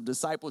process of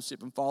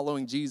discipleship and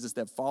following Jesus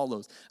that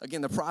follows.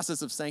 Again, the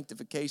process of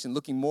sanctification,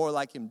 looking more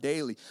like him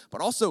daily,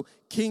 but also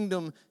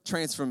kingdom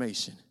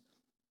transformation.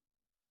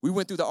 We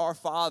went through the Our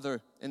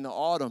Father in the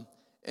autumn,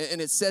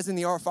 and it says in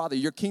the Our Father,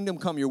 your kingdom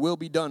come, your will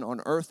be done on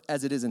earth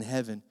as it is in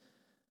heaven.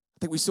 I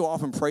think we so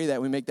often pray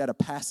that, we make that a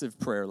passive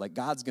prayer, like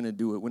God's going to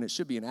do it, when it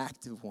should be an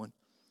active one.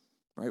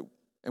 Right?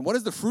 And what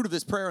is the fruit of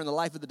this prayer in the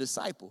life of the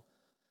disciple?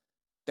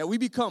 That we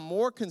become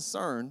more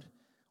concerned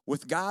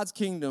with God's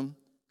kingdom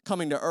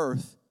coming to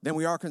earth than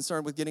we are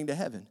concerned with getting to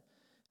heaven.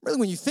 Really,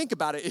 when you think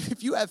about it,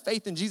 if you have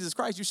faith in Jesus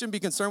Christ, you shouldn't be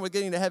concerned with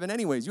getting to heaven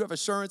anyways. You have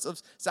assurance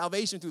of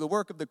salvation through the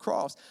work of the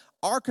cross.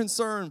 Our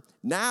concern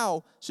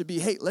now should be,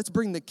 hey, let's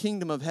bring the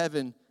kingdom of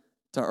heaven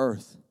to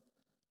earth.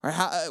 All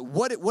right,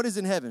 what is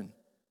in heaven?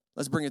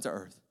 Let's bring it to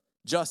earth.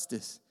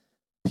 Justice,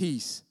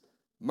 peace,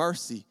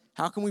 mercy.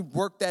 How can we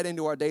work that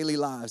into our daily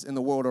lives in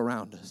the world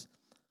around us?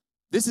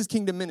 This is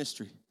kingdom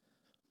ministry.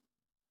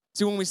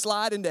 See, when we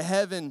slide into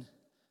heaven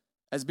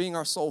as being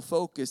our sole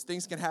focus,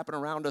 things can happen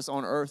around us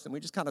on earth, and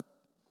we just kind of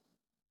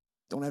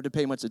don't have to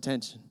pay much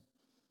attention.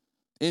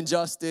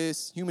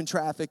 Injustice, human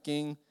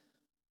trafficking,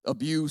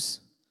 abuse,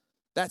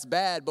 that's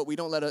bad, but we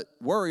don't let it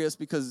worry us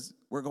because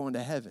we're going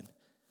to heaven.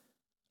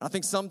 I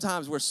think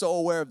sometimes we're so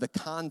aware of the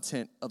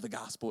content of the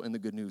gospel and the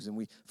good news, and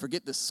we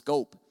forget the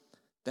scope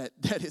that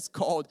it's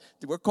called.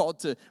 We're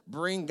called to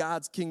bring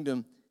God's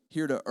kingdom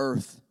here to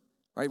earth,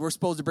 right? We're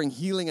supposed to bring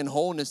healing and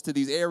wholeness to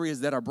these areas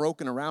that are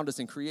broken around us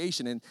in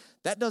creation, and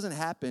that doesn't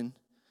happen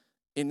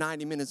in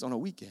 90 minutes on a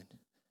weekend.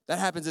 That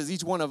happens as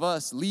each one of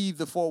us leave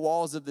the four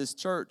walls of this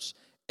church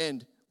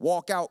and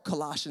walk out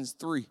Colossians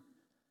 3. You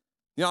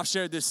know, I've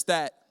shared this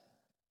stat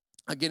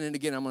again and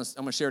again. I'm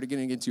gonna share it again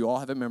and again to you. All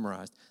have it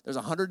memorized. There's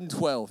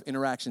 112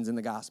 interactions in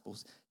the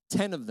Gospels.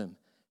 10 of them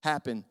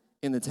happen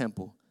in the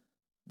temple.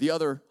 The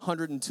other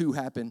 102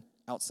 happen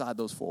outside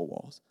those four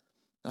walls.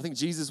 I think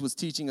Jesus was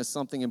teaching us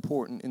something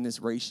important in this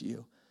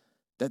ratio,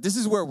 that this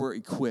is where we're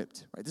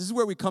equipped, right? This is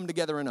where we come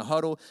together in a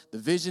huddle. The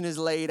vision is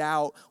laid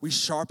out. We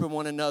sharpen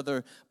one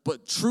another.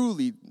 But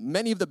truly,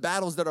 many of the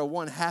battles that are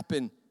won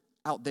happen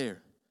out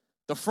there.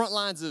 The front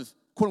lines of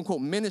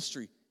quote-unquote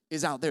ministry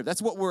is out there.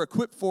 That's what we're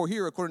equipped for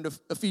here according to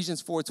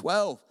Ephesians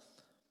 4:12.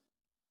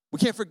 We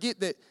can't forget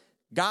that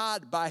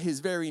God, by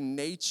his very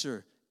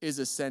nature, is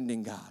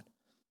ascending God.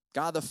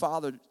 God the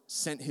Father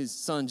sent his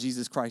son,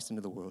 Jesus Christ,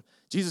 into the world.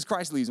 Jesus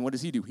Christ leaves, and what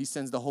does he do? He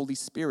sends the Holy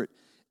Spirit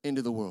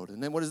into the world.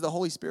 And then what does the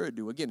Holy Spirit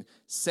do? Again,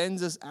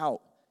 sends us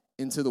out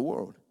into the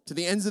world, to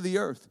the ends of the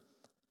earth.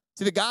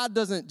 See, that God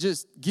doesn't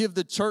just give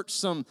the church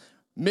some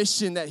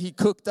mission that he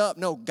cooked up.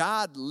 No,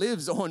 God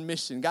lives on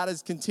mission. God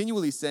is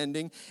continually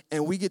sending,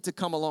 and we get to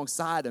come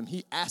alongside him.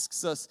 He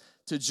asks us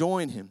to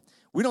join him.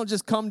 We don't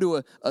just come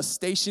to a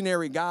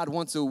stationary God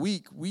once a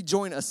week. We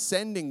join a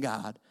sending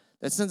God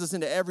that sends us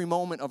into every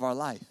moment of our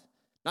life.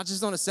 Not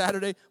just on a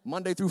Saturday,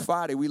 Monday through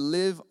Friday. We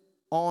live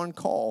on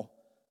call,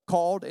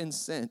 called and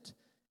sent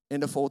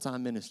into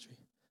full-time ministry.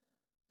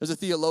 There's a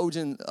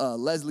theologian,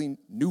 Leslie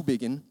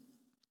Newbigin,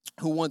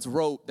 who once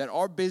wrote that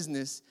our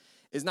business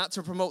is not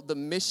to promote the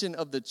mission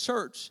of the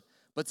church,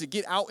 but to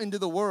get out into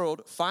the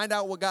world, find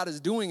out what God is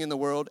doing in the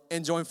world,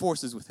 and join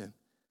forces with him.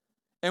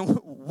 And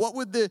what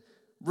would the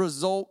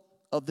result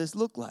of this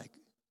look like?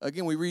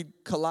 Again, we read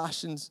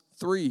Colossians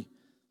 3,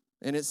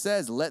 and it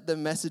says, let the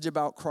message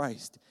about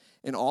Christ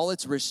in all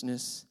its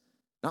richness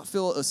not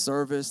fill a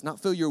service, not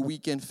fill your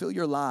weekend, fill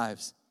your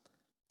lives.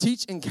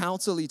 Teach and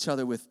counsel each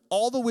other with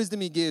all the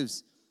wisdom he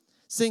gives.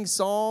 Sing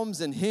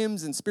psalms and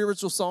hymns and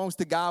spiritual songs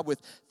to God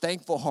with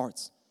thankful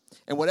hearts.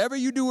 And whatever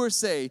you do or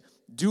say,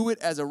 do it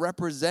as a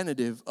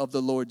representative of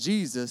the Lord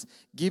Jesus,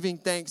 giving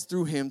thanks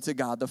through him to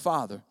God the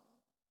Father.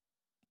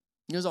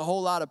 There's a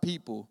whole lot of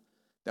people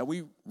that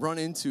we run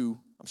into.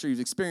 I'm sure you've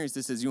experienced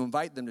this as you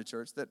invite them to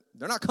church, that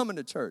they're not coming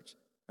to church,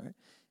 right?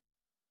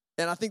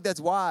 And I think that's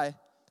why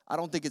I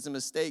don't think it's a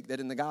mistake that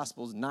in the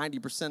Gospels,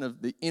 90%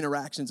 of the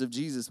interactions of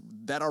Jesus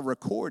that are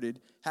recorded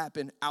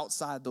happen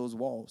outside those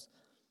walls.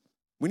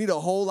 We need a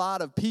whole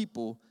lot of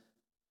people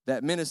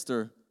that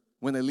minister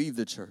when they leave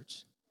the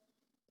church.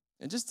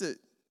 And just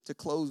to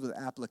close with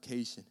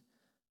application,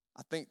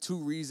 I think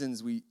two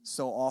reasons we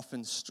so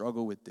often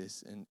struggle with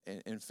this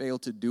and fail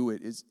to do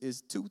it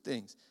is two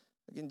things.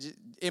 Again,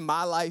 in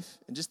my life,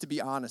 and just to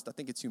be honest, I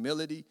think it's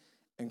humility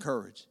and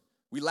courage.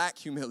 We lack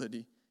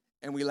humility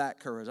and we lack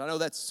courage. I know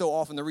that's so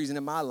often the reason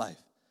in my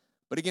life.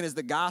 But again, as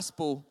the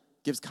gospel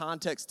gives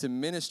context to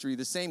ministry,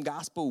 the same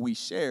gospel we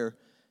share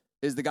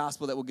is the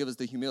gospel that will give us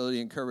the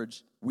humility and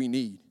courage we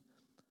need.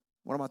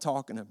 What am I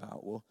talking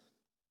about? Well,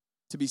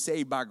 to be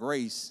saved by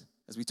grace,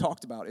 as we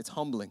talked about, it's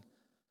humbling.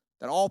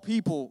 That all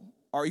people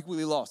are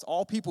equally lost.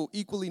 All people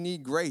equally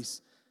need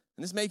grace.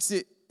 And this makes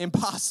it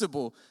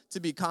impossible to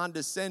be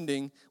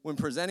condescending when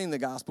presenting the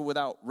gospel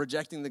without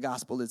rejecting the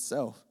gospel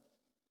itself.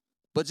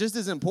 But just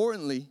as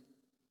importantly,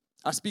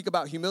 I speak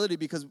about humility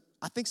because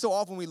I think so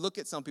often we look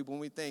at some people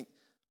and we think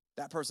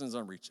that person is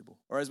unreachable.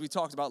 Or as we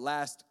talked about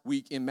last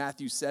week in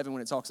Matthew 7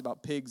 when it talks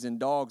about pigs and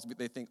dogs,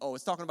 they think, oh,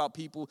 it's talking about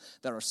people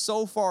that are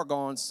so far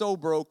gone, so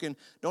broken,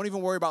 don't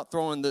even worry about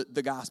throwing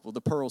the gospel,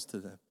 the pearls to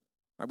them.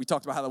 Right? We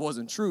talked about how that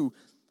wasn't true,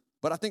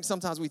 but I think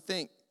sometimes we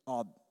think,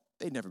 oh,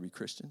 they'd never be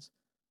Christians.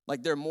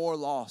 Like they're more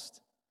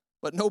lost.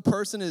 But no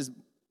person is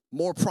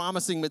more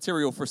promising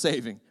material for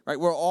saving, right?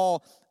 We're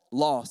all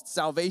lost.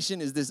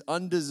 Salvation is this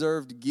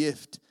undeserved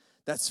gift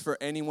that's for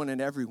anyone and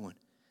everyone.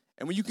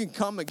 And when you can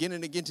come again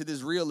and again to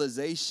this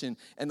realization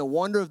and the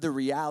wonder of the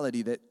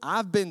reality that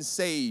I've been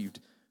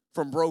saved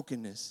from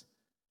brokenness,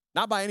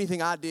 not by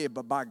anything I did,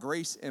 but by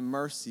grace and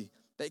mercy,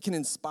 that can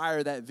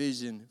inspire that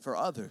vision for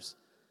others.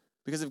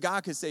 Because if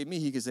God could save me,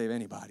 he could save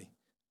anybody.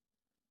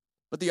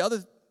 But the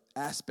other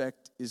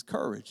aspect is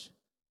courage.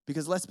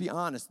 Because let's be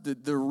honest,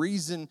 the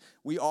reason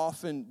we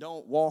often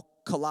don't walk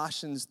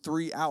Colossians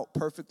 3 out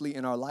perfectly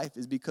in our life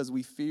is because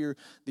we fear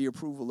the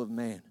approval of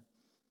man.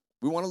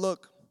 We want to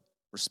look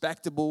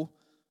respectable,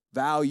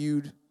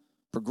 valued,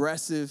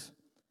 progressive,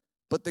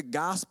 but the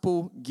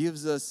gospel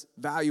gives us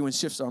value and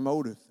shifts our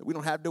motive. We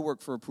don't have to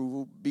work for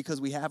approval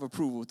because we have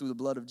approval through the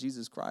blood of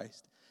Jesus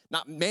Christ.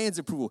 Not man's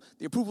approval,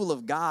 the approval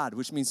of God,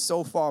 which means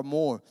so far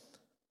more.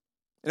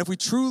 And if we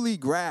truly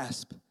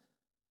grasp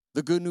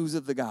the good news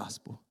of the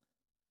gospel,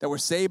 that we're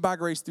saved by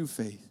grace through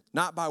faith,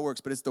 not by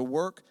works, but it's the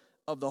work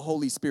of the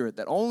Holy Spirit,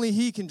 that only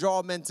he can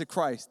draw men to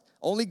Christ.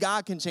 Only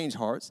God can change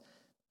hearts.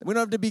 We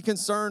don't have to be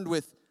concerned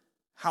with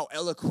how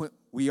eloquent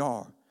we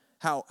are,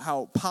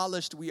 how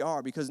polished we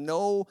are, because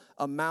no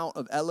amount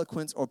of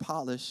eloquence or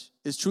polish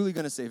is truly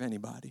going to save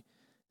anybody.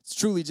 It's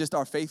truly just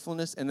our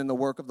faithfulness and then the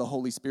work of the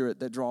Holy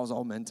Spirit that draws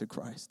all men to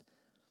Christ.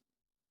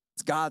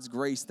 It's God's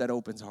grace that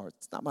opens hearts.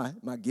 It's not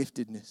my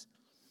giftedness.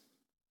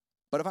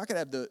 But if I could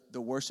have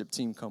the worship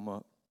team come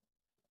up.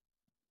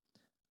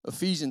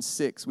 Ephesians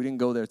 6, we didn't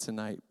go there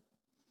tonight.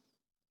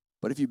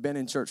 But if you've been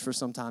in church for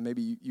some time,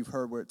 maybe you've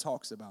heard where it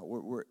talks about.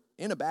 We're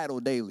in a battle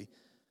daily,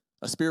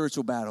 a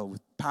spiritual battle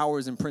with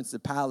powers and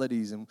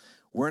principalities. And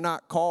we're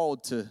not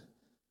called to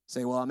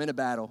say, well, I'm in a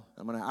battle.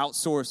 I'm going to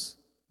outsource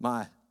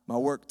my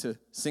work to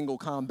single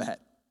combat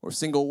or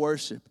single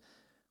worship.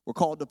 We're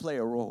called to play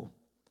a role.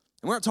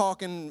 And we're not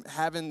talking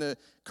having the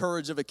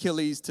courage of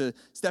Achilles to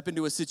step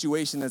into a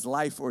situation that's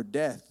life or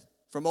death.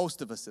 For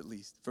most of us, at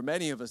least. For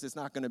many of us, it's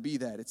not going to be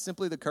that. It's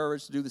simply the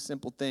courage to do the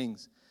simple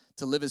things,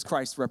 to live as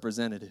Christ's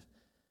representative.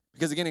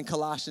 Because again, in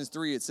Colossians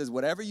 3, it says,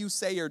 whatever you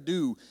say or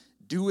do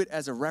it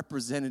as a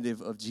representative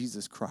of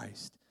Jesus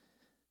Christ.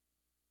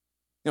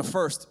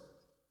 First,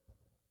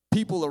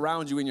 people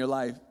around you in your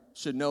life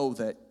should know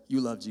that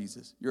you love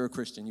Jesus. You're a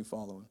Christian, you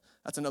follow him.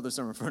 That's another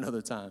sermon for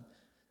another time.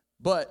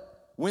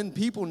 But when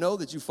people know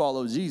that you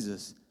follow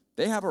Jesus,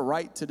 they have a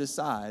right to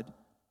decide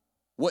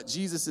what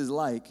Jesus is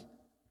like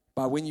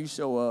by when you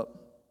show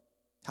up,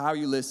 how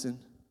you listen,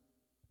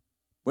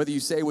 whether you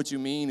say what you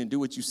mean and do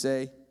what you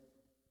say,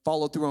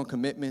 follow through on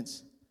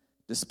commitments,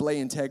 display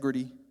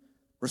integrity,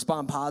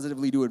 respond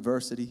positively to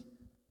adversity,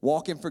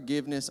 walk in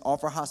forgiveness,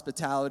 offer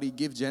hospitality,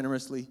 give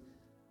generously.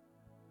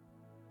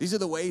 These are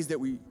the ways that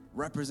we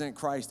represent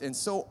Christ. And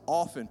so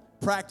often,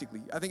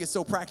 practically, I think it's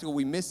so practical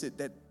we miss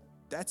it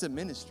that's a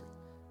ministry.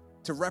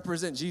 To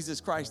represent Jesus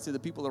Christ to the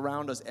people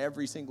around us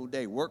every single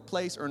day,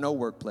 workplace or no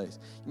workplace.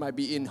 You might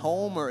be in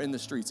home or in the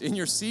streets, in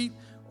your seat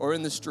or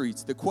in the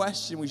streets. The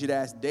question we should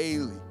ask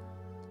daily,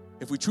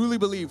 if we truly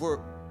believe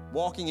we're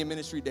walking in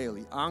ministry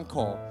daily, on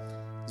call,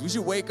 is we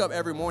should wake up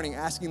every morning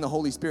asking the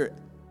Holy Spirit,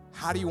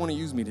 how do you want to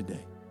use me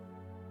today?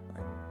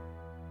 Right?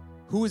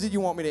 Who is it you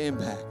want me to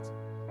impact?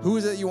 Who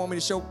is it you want me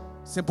to show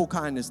simple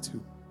kindness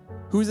to?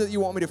 Who is it you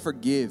want me to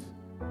forgive?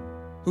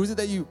 Who is it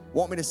that you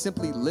want me to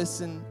simply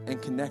listen and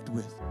connect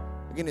with?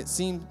 Again, it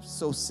seems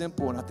so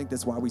simple, and I think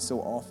that's why we so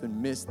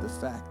often miss the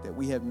fact that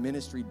we have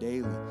ministry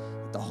daily.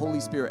 The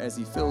Holy Spirit, as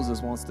he fills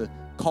us, wants to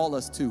call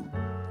us to.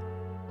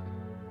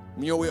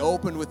 We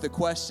opened with the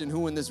question,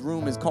 who in this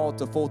room is called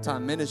to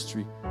full-time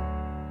ministry?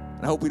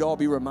 And I hope we'd all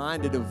be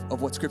reminded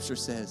of what Scripture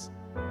says.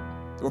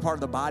 That we're part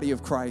of the body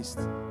of Christ,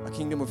 a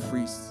kingdom of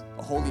priests,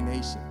 a holy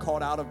nation,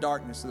 called out of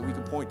darkness so that we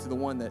can point to the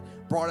one that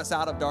brought us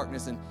out of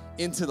darkness and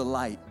into the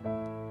light.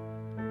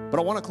 But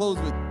I want to close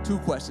with two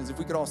questions. If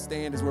we could all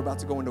stand as we're about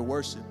to go into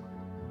worship.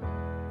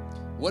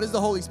 What is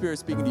the Holy Spirit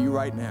speaking to you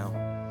right now?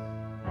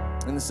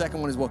 And the second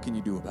one is, what can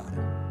you do about it?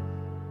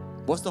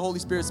 What's the Holy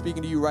Spirit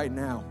speaking to you right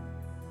now?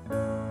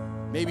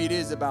 Maybe it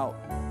is about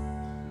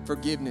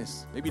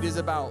forgiveness. Maybe it is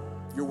about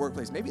your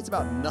workplace. Maybe it's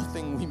about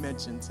nothing we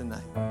mentioned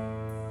tonight.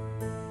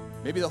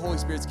 Maybe the Holy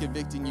Spirit's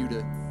convicting you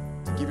to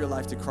give your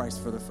life to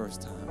Christ for the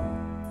first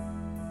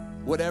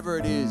time. Whatever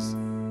it is,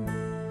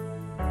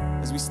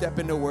 as we step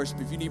into worship,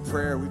 if you need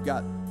prayer, we've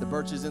got the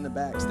Birches in the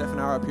back, Steph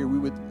and I are up here. We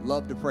would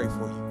love to pray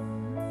for you.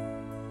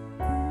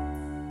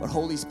 But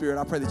Holy Spirit,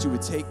 I pray that you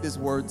would take this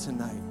word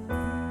tonight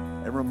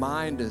and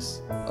remind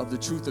us of the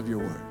truth of your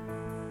word.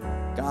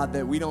 God,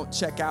 that we don't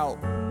check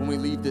out when we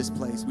leave this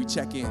place. We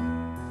check in.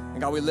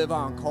 And God, we live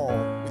on call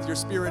with your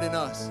spirit in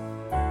us.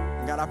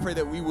 And God, I pray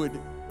that we would,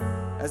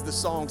 as the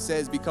song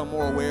says, become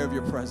more aware of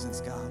your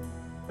presence, God.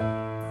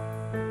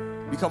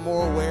 Become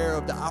more aware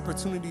of the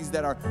opportunities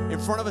that are in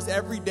front of us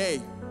every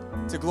day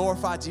to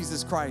glorify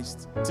Jesus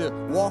Christ, to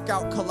walk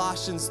out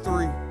Colossians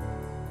 3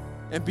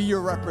 and be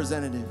your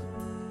representative.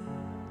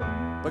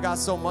 But God,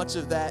 so much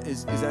of that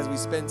is as we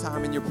spend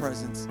time in your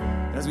presence,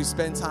 and as we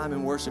spend time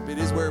in worship, it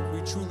is where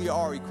we truly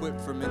are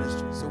equipped for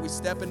ministry. So we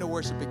step into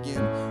worship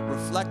again,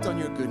 reflect on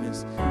your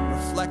goodness,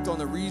 reflect on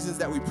the reasons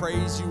that we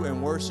praise you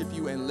and worship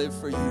you and live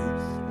for you.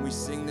 And we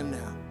sing them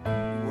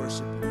now. We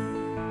worship you.